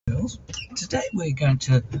tutorials. Today we're going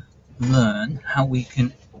to learn how we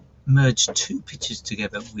can merge two pictures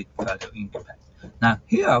together with Photo Impact. Now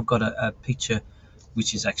here I've got a picture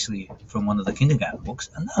which is actually from one of the kindergarten books,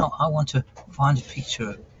 and now I want to find a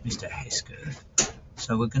picture of Mr. Hesker.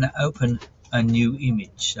 So we're going to open a new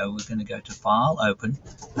image. So we're going to go to File, Open,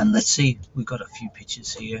 and let's see, we've got a few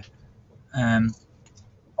pictures here.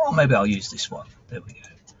 Or maybe I'll use this one. There we go.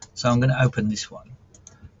 So I'm going to open this one.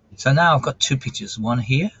 So now I've got two pictures, one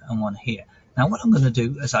here and one here. Now what I'm going to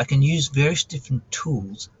do is I can use various different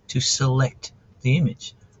tools to select the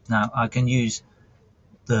image. Now I can use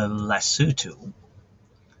the lasso tool.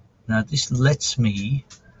 Now this lets me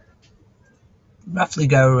roughly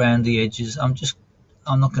go around the edges. I'm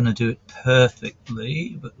not going to do it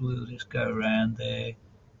perfectly, but we'll just go around there.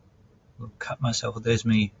 We'll cut myself. There's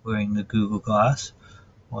me wearing the Google Glass.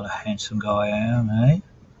 What a handsome guy I am, eh?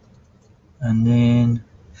 And then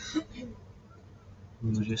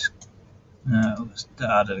we'll just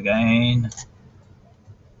start it again.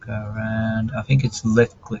 Go around. I think it's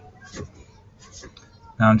left click.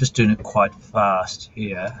 Now I'm just doing it quite fast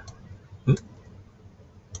here.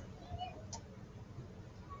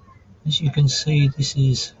 As you can see, this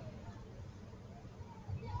is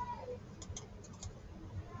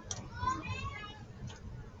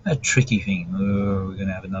a tricky thing. Oh, we're going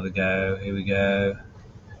to have another go. Here we go.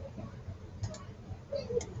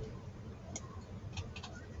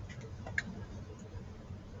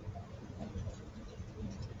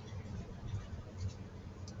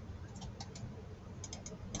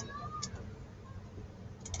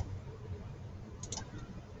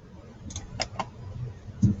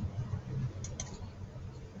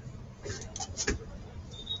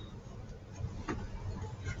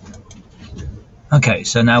 Okay,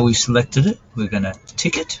 so now we've selected it, we're going to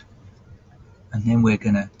tick it, and then we're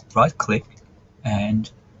going to right click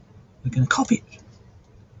and we're going to copy it.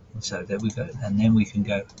 And so there we go, and then we can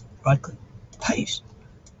go right click, paste.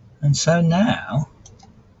 And so now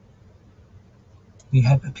we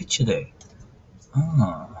have a picture there.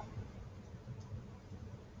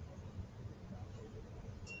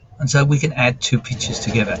 And so we can add two pictures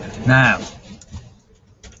together. Now,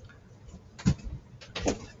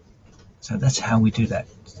 so that's how we do that.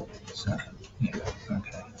 So yeah,